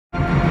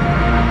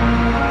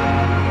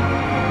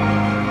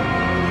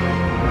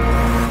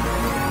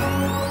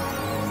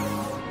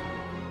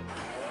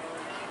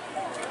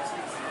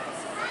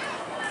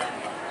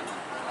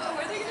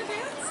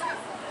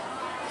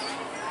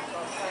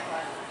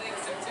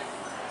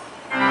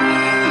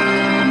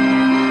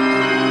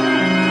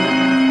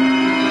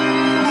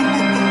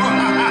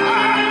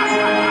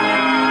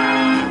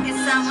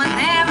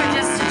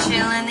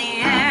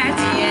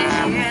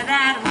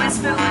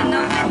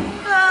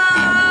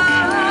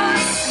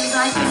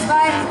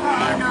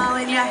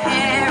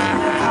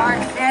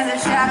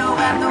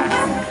at the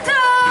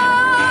window.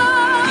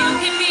 You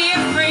can be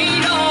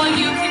afraid or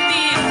you can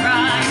be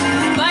afraid,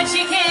 but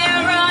you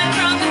can't run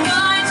from the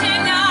fun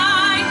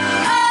tonight.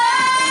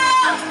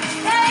 Oh,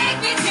 take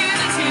me to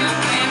the tube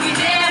where we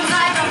dance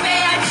like a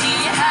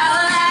banshee,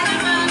 howl at the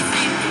moon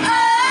scene.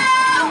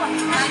 Oh,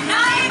 a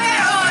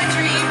nightmare or a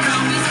dream,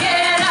 don't be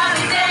scared of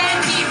the dead,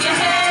 keep your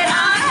head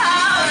on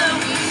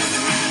Halloween.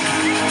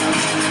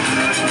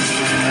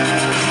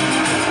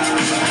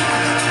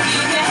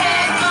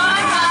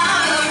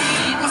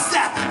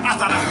 I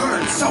thought I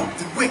heard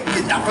something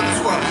wicked out from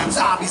this world.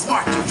 Zombies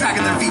marching,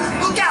 dragging their feet.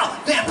 Look out!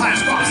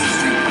 Vampires cross the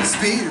street.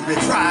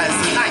 Spirits rise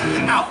the night.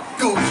 Out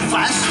goes your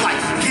flashlight.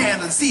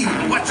 Can't unsee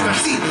what you have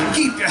seen.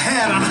 Keep your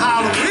head on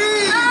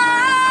Halloween.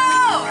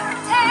 Oh,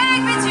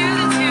 take me to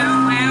the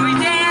tube where we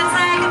dance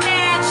like a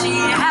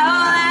banshee,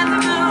 howl at the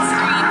moon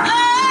scream.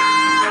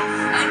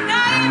 Oh, a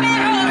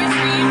nightmare or a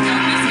dream,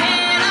 don't be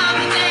scared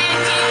of the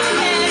dead, keep your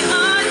head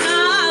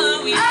on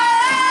Halloween.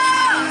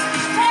 Oh,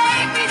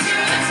 take me to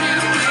the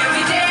tube where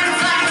we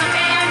dance like a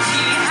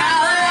banshee,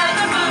 howl at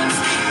the moon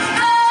scream.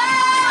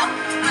 Oh,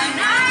 a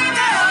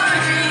nightmare or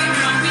a dream,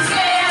 don't be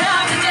scared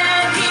of the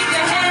dead, keep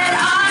your head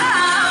on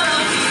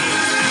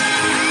Halloween.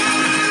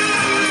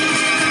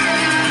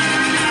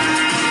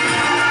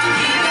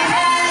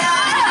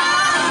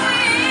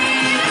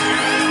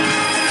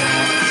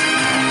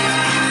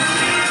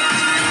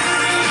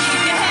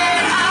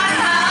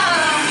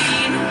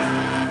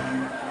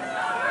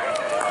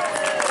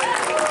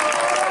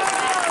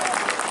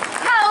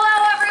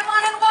 Hello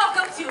everyone and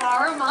welcome to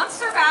our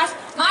Monster Bash.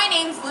 My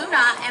name's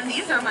Luna and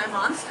these are my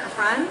monster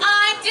friends.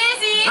 I'm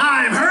Dizzy.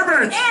 I'm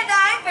Herbert. And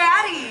I'm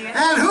Patty.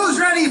 And who's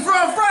ready for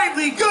a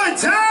frightfully good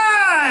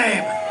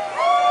time?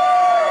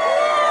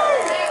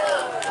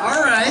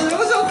 All right, that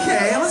was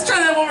okay. Let's try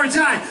that one more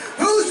time.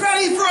 Who's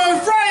ready for a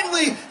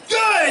frightfully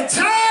good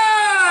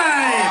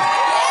time?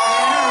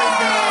 There we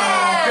go.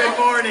 Good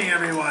morning,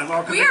 everyone.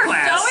 Welcome We to are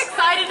class. so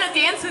excited to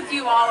dance with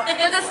you all. And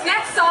this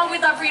next song,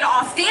 we'd love for you to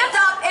all stand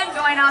up and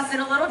join us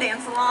in a little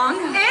dance along.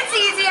 It's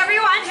easy,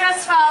 everyone.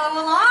 Just follow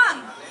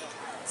along.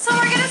 So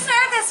we're going to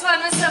start this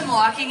one with some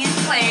walking in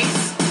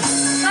place.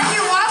 Like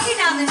you're walking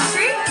down the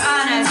street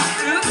on a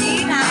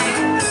spooky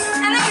night.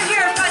 And then you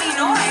hear a funny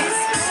noise.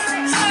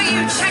 So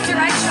you check your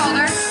right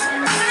shoulder.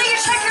 And then you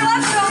check your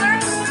left shoulder.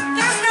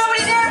 There's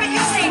nobody there, but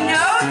you say,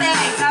 no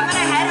thanks, I'm going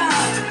to head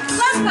home.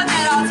 Let's put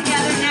that all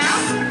together now.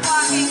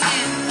 Walking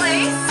in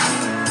place.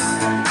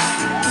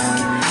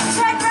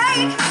 Check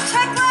right,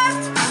 check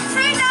left,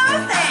 say no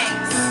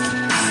thanks.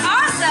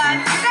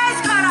 Awesome, you guys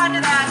caught on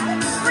to that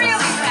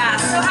really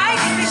fast. So I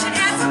think we should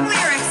add some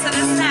lyrics to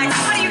this next.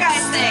 What do you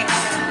guys think?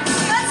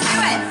 Let's do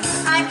it.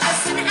 I'm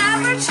just an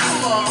average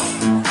fool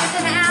with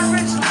an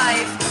average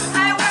life.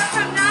 I work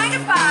from 9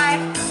 to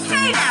 5.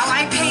 Hey now,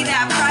 I pay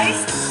that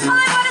price. All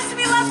I want is to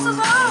be left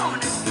alone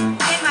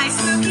in my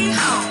spooky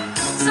home.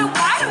 So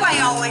why do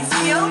I always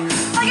feel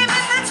like I'm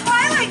in the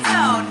Twilight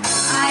Zone?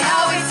 I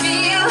always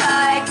feel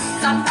like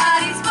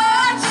somebody's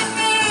watching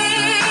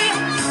me,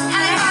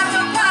 and I have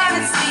no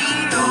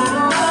privacy.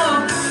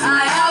 Oh,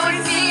 I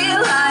always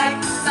feel like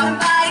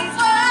somebody's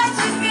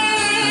watching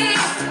me.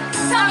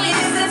 Tell me,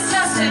 is this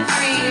just a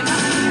dream?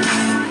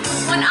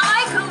 When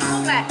I come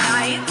home at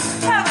night,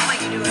 tell me what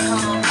you do at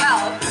home.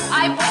 Well,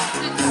 I bolt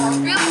the door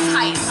real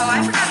tight. Oh, I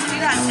forgot to do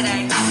that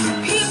today.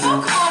 People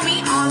call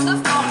me on the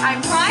phone.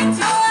 I'm trying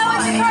to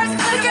allow the car's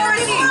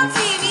security on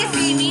TV,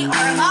 see me, or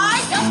am I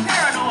just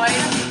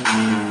paranoid?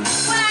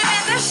 When I'm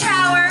in the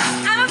shower,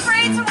 I'm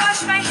afraid to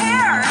wash my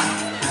hair.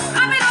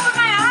 I might open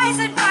my eyes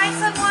and find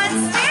someone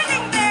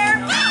standing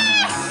there.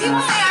 People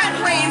say I'm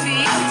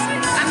crazy.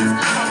 I'm just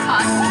a little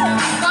cunt.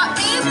 But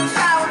me in the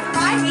shower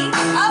remind me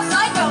of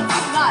psycho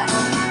too much.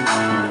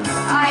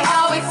 I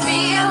always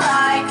feel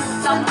like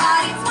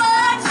somebody's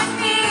watching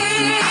me,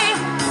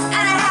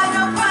 and I have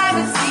no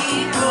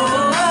privacy.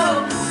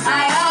 Oh,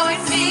 I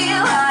always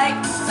feel like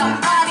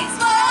somebody's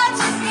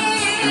watching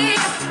me.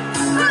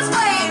 Who's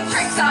playing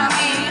tricks on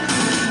me?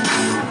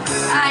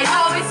 I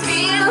always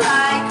feel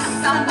like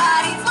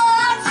somebody's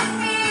watching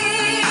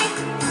me,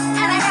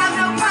 and I have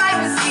no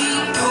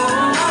privacy.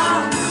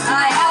 Oh,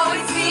 I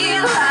always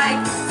feel like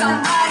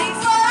somebody's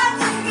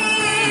watching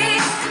me.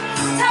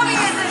 Tell me,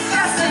 is this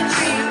just a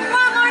dream?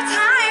 One more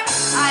time.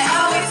 I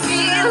always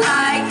feel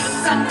like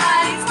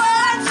somebody's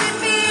watching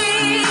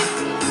me,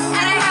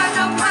 and I have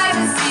no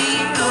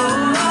privacy.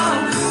 Oh,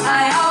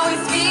 I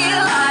always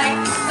feel like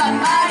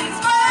somebody's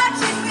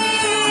watching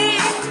me.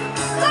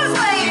 Who's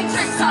playing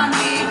tricks on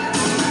me?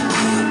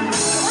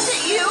 Was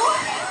it you?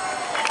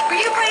 Were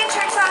you playing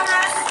tricks on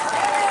us?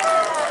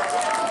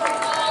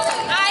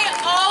 I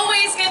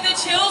always get the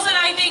chills and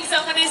I think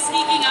someone is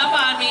sneaking up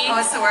on me. Oh,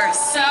 it's the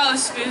worst. So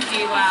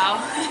spooky,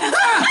 wow.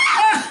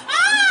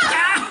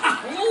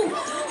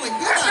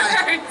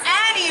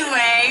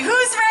 Anyway,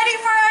 who's ready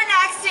for our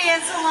next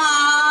dance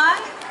along?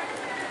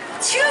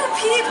 2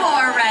 people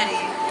are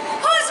ready.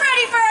 Who's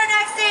ready for our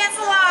next dance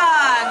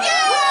along?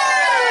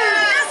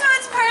 This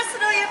one's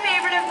personally a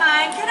favorite of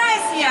mine. Can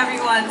I see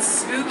everyone's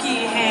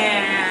spooky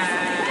hair?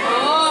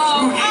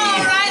 Oh,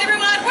 all right,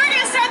 everyone. We're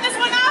going to start this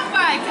one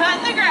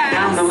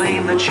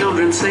the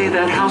children say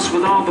that house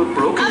with all the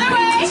broken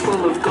panes is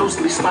full of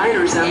ghostly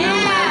spiders and their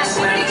webs.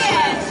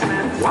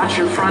 Watch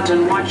your front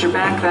and watch your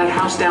back. That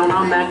house down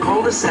on that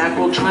cul-de-sac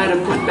will try to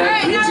put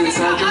back kids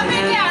inside your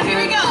head. Here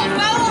we go.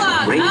 Follow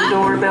along. Ring the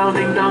doorbell,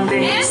 ding dong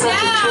ding. And Such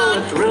a chill,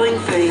 a thrilling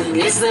thing.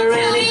 Is there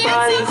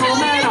anybody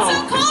home at all? It's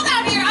so cold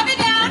out here. Up and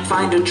down.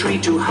 Find a tree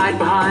to hide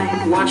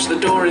behind. Watch the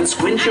door and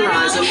squint your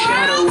eyes. A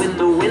shadow in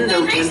the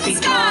window 10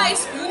 feet tall.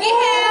 Spooky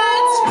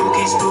hands.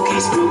 Spooky, spooky,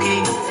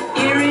 spooky.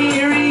 Eerie,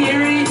 eerie,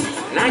 eerie.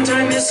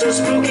 Nighttime is so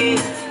spooky.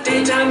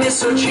 Daytime is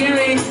so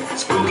cheery.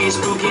 Spooky,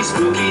 spooky,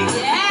 spooky.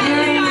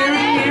 Eerie,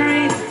 eerie,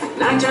 eerie.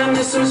 Nighttime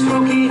is so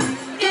spooky.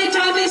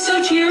 Daytime is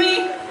so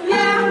cheery.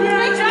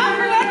 Great job.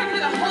 Remember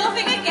the whole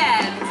thing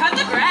again. Cut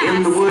the grass.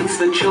 In the woods,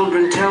 the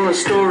children tell a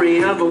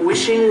story of a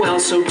wishing well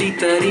so deep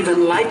that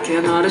even light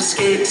cannot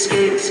escape.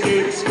 Escape,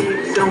 escape,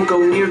 escape. Don't go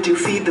near to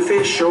feed the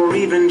fish or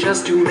even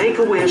just to make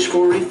a wish,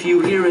 for if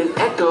you hear an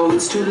echo,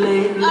 it's too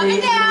late. Up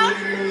and down.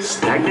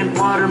 Stagnant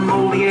water,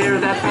 moldy air,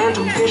 that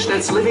phantom fish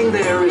that's living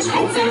there is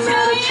hoping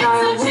that a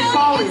child will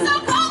fall in. It's so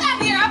cold out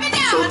here. Up and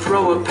down. So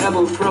throw a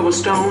pebble, throw a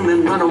stone,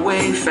 then run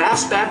away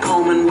fast back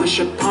home and wish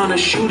upon a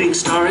shooting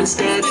star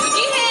instead.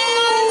 Spooky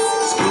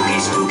hands. Spooky,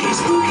 spooky,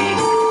 spooky.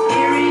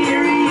 Eerie,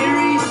 eerie,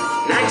 eerie.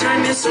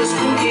 Nighttime is so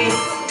spooky.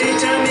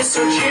 Daytime is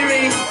so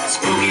cheery.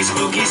 Spooky,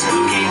 spooky,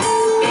 spooky.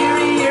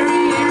 Eerie,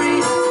 eerie, eerie.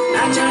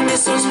 Nighttime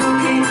is so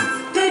spooky.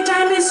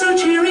 Daytime is so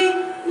cheery.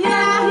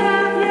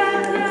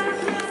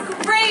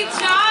 Great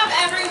job,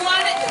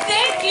 everyone.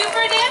 Thank you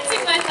for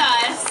dancing with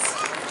us.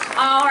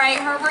 All right,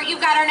 Herbert, you've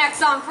got our next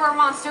song for our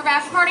Monster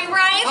Bash Party,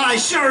 right? I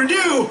sure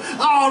do.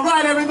 All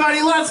right,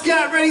 everybody, let's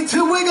get ready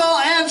to wiggle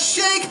and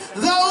shake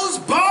those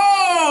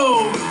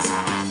bones.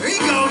 There you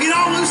go. Get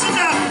all loosened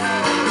up.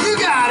 You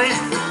got it.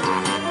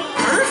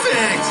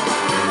 Perfect.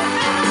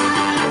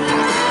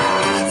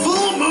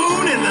 Full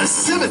moon in the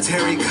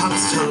cemetery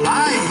comes to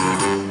life.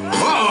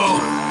 Whoa.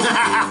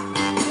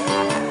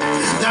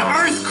 The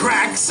earth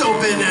cracks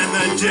open and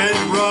the dead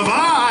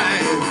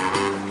revive.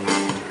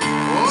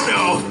 Oh,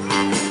 no.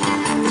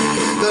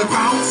 The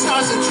ground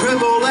starts to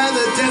tremble and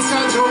the dead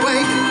start to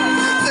wake.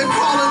 They're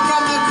crawling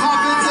from the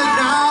coffins and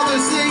now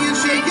they're singing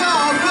shake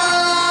your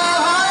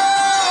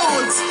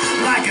bones.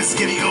 Like a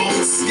skinny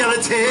old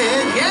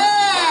skeleton,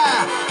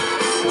 yeah!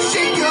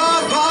 Shake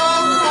your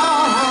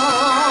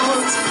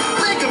bones.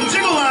 Make them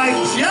jiggle like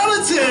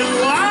gelatin,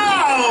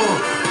 wow!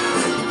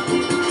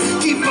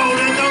 Keep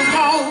moaning those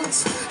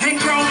bones and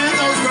groaning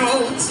those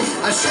groans.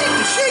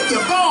 Shake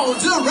your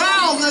bones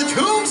around the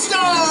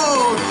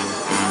tombstone.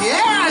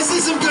 Yeah, I see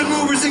some good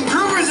movers and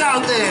groovers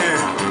out there.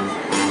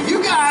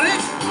 You got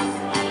it.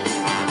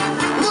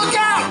 Look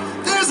out!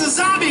 There's a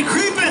zombie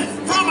creeping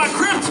from a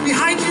crypt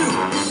behind you.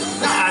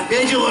 I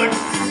made you look.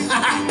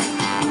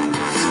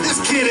 This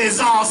kid is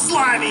all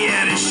slimy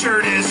and his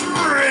shirt is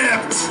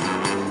ripped.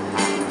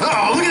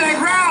 Oh, look at that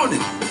ground.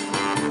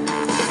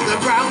 The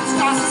ground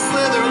starts to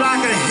slither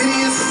like a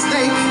hideous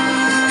snake.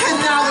 And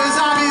now there's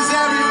zombies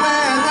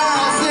everywhere and they're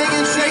all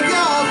singing shake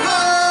your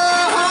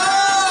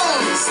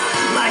bones.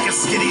 Like a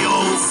skinny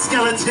old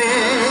skeleton.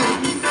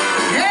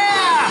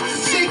 Yeah!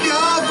 Shake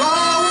your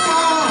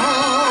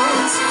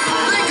bones.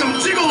 Make them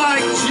jiggle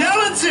like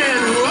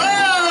gelatin.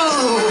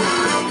 Whoa!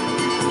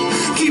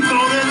 Keep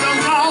moaning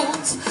those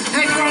bones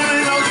and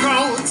groaning those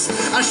groans.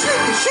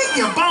 Shake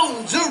your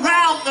bones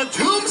around the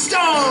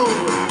tombstone.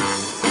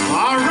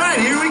 All right,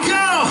 here we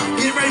go.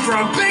 Get ready for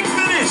a big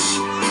finish.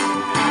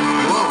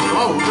 Whoa,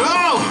 whoa,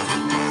 whoa.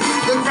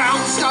 The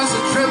ground starts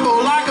to tremble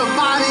like a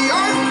mighty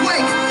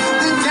earthquake.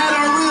 The dead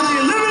are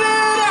really living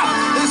it up.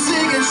 They're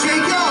singing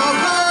shake your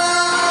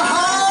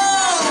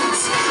bones.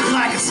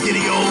 Like a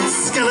skinny old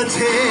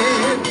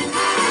skeleton.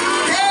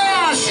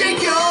 Yeah, shake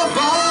your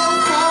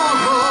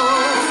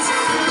bones.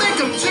 Make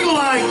them jiggle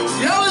like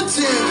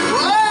gelatin.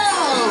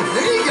 Whoa,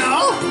 there you go.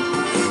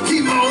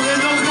 Keep molding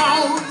those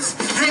bones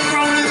and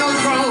groaning those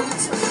groans.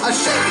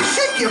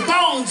 Shake your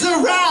bones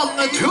around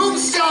the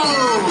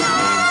tombstone.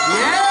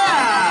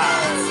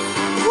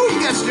 Yeah. Ooh, you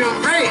guys are doing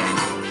great.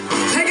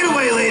 Take it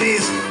away,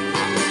 ladies.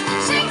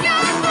 Shake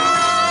your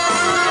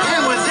bones.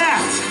 And with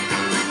that,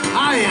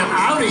 I am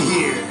out of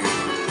here.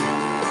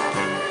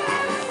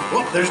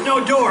 Well, there's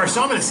no door,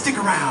 so I'm going to stick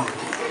around.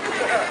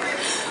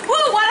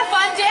 Woo, what a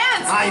fun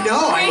dance. I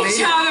know. Great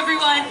job,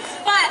 everyone.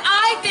 But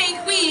I think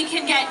we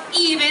can get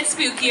even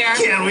spookier.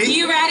 Can we?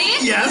 You ready?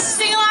 Yes.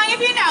 Sing along if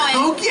you know it.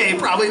 Okay,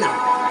 probably not.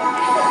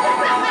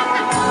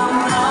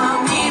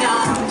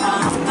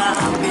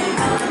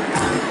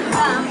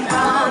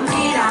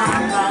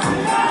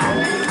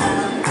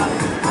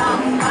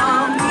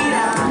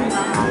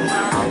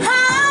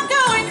 I'm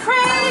going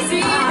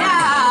crazy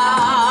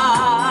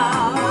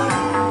now.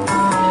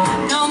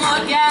 No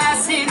more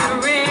gas in the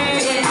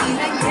ring.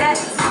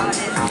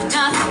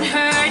 Nothing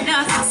heard,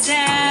 nothing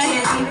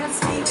said.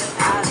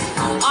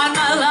 On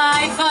my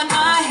life, on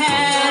my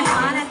head.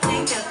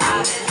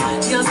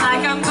 Feels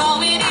like I'm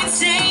going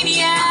insane,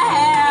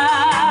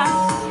 yeah.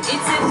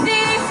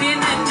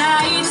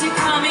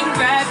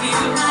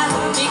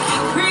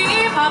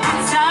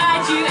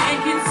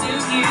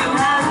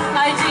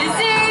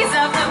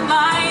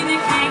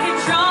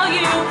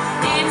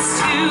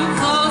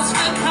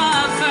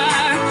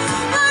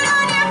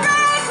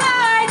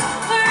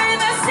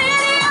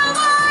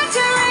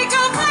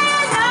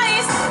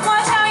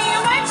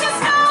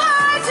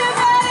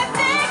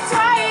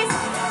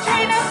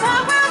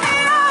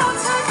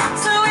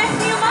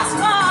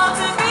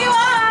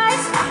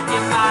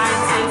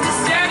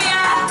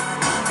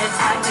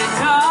 the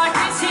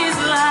darkness is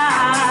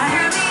light.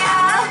 Stir me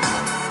up.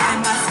 Am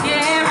I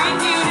scaring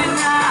you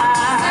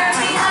tonight? Stir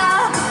me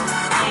up.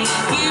 Ain't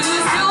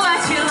used to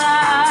what you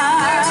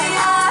like. Stir me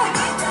up.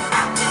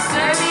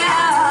 Stir me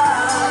up.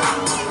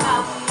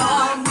 Bum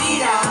bum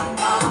beat up.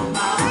 Bum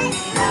bum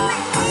beat up.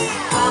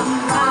 Bum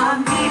bum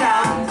beat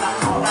up. Bum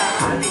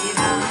bum beat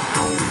up.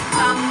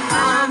 Bum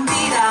bum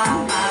beat up.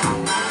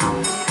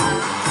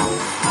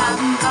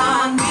 Bum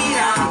bum beat up. Bum bum beat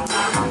up.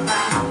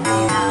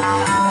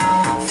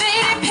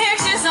 Faded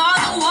pictures on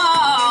the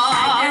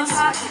wall.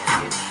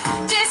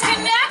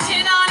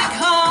 Disconnected on a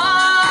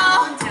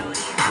call.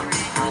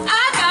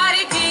 I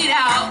gotta get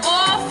out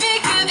or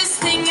figure this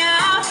thing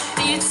out.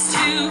 It's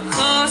too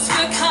close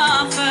for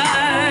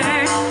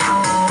comfort.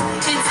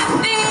 It's a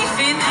thief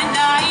in the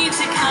night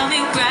to come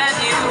and grab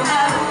you.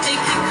 They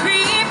can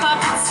creep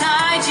up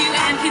inside you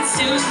and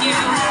consume you.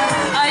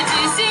 A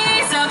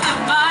disease of the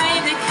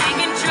mind that can't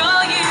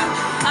control you.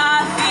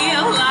 I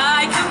feel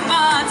like a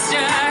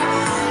monster.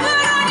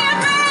 Put on your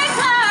brake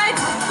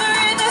lights. We're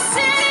in the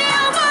city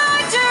of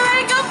wonder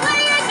and go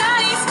play it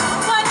nice.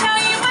 Watch how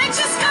you might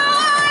just go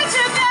on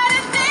to bed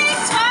and think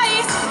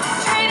twice.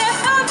 Train of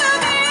thought will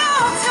be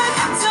altered.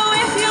 So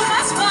if you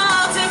must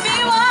fall to be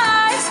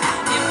wise,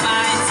 your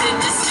mind's in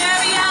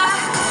disturbia.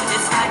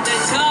 It's like the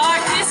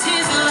darkness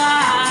is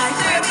light.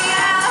 Stir me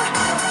up.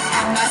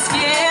 Am I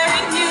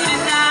scaring you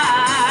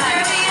tonight?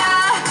 Stir me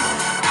up.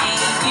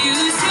 Ain't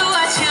used to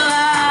what you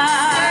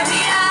like. Stir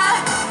me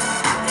up.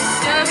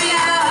 Stir me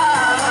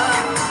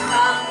up.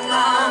 Bum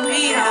bum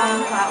beat up.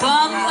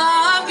 Bum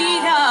bum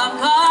beat up,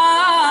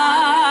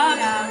 bum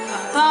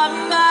bum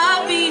bum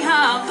beat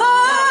up,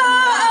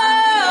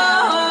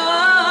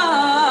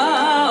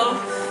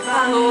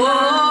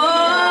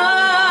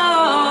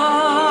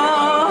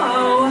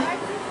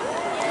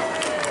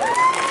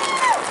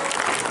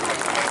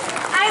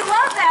 I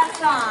love that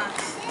song.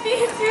 Me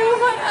too,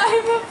 but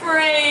I'm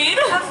afraid.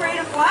 Afraid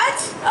of what?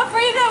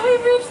 Afraid that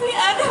we've reached the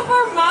end of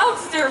our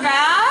monster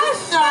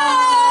bash. No!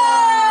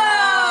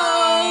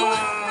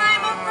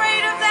 I'm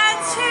afraid of that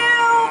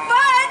too,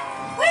 but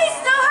we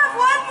still have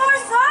one more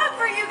song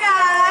for you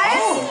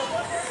guys.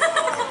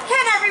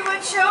 Can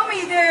everyone show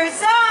me their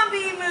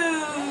zombie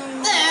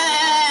moves?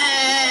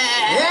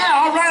 Yeah,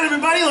 all right,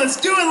 everybody, let's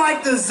do it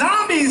like the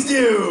zombies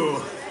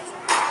do.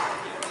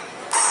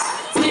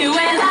 Do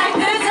it like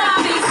the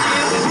zombies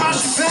do.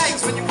 Brush your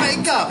bangs when you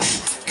wake up.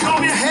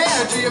 Comb your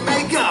hair, do your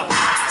makeup.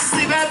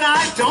 Sleep at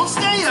night, don't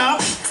stay up.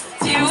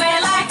 Do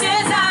it like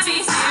the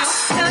zombies do.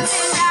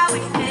 Something that we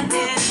can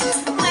do.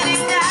 Let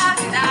it down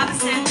to the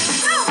opposite.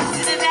 No,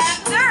 to the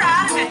left or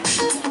out of it.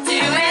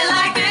 Do it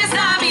like the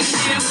zombies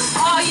do.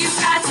 All you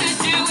got to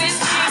do is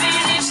give it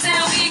an inch,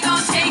 then we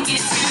gon' take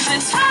it to the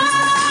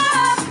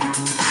top.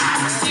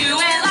 Do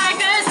it like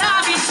the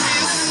zombies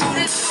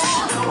do. It's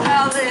cool, no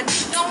howling.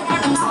 Don't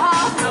run in the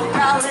hall, no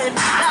growling.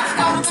 Let's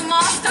go to the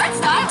mall, start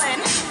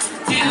styling.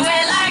 Do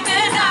it like the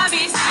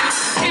zombies do.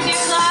 Trim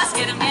your claws,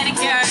 get a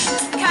manicure.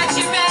 Cut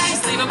your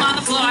bangs, leave them on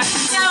the floor.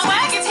 Now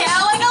wag your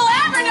tail like a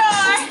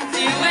Labrador.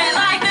 Do it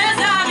like the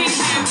zombies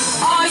do.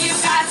 All you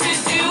got to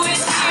do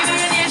is give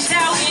it an inch,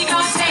 now we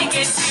gon' take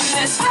it to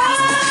the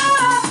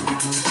top.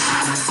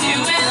 Do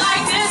it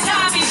like the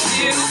zombies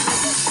do.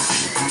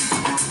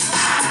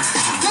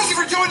 Thank you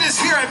for joining us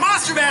here at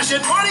Monster Bash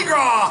at Mardi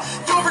Gras.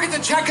 Don't forget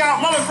to check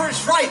out Mother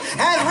First Fright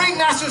and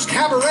Ringmasters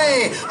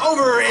Cabaret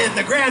over in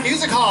the Grand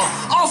Music Hall.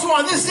 Also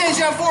on this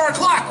stage at 4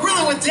 o'clock,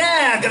 Grilling with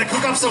Dan. Gonna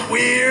cook up some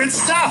weird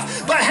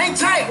stuff. But hang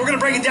tight, we're gonna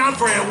break it down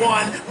for you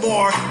one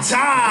more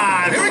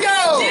time. Here we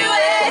go! Do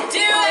it, do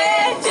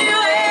it, do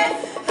it,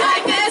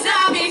 like the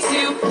zombies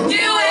do.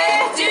 Do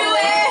it, do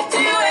it,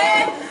 do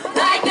it,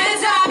 like the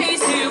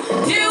zombies do.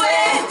 Do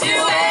it, do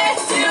it,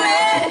 do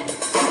it.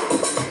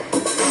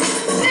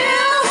 Do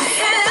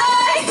it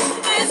like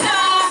the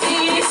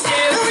zombies do.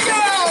 Here we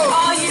go!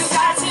 All you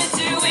got to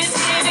do is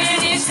give it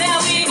an inch, then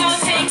we gon'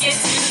 take it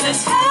to the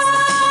top.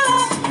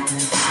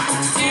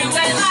 Do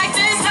it like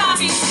the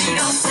zombies do,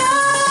 don't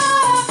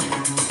stop.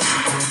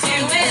 Do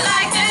it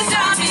like the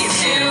zombies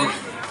do.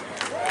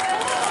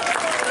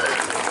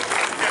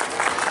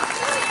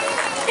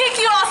 Thank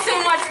you all so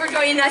much for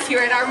joining us here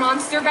at our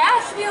Monster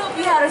Bash. We hope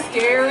you had a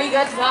scary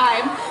good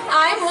time.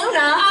 I'm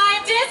Luna.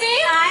 I'm Dizzy.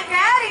 I'm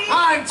Patty.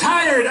 I'm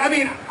tired.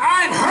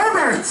 I'm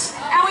Herbert.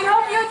 And we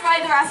hope you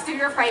enjoyed the rest of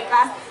your Fright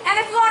Fest. And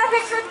if you want a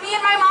picture with me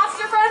and my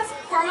monster friends,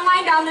 form a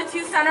line down the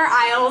two center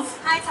aisles.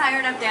 Hi,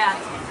 tired of Dad.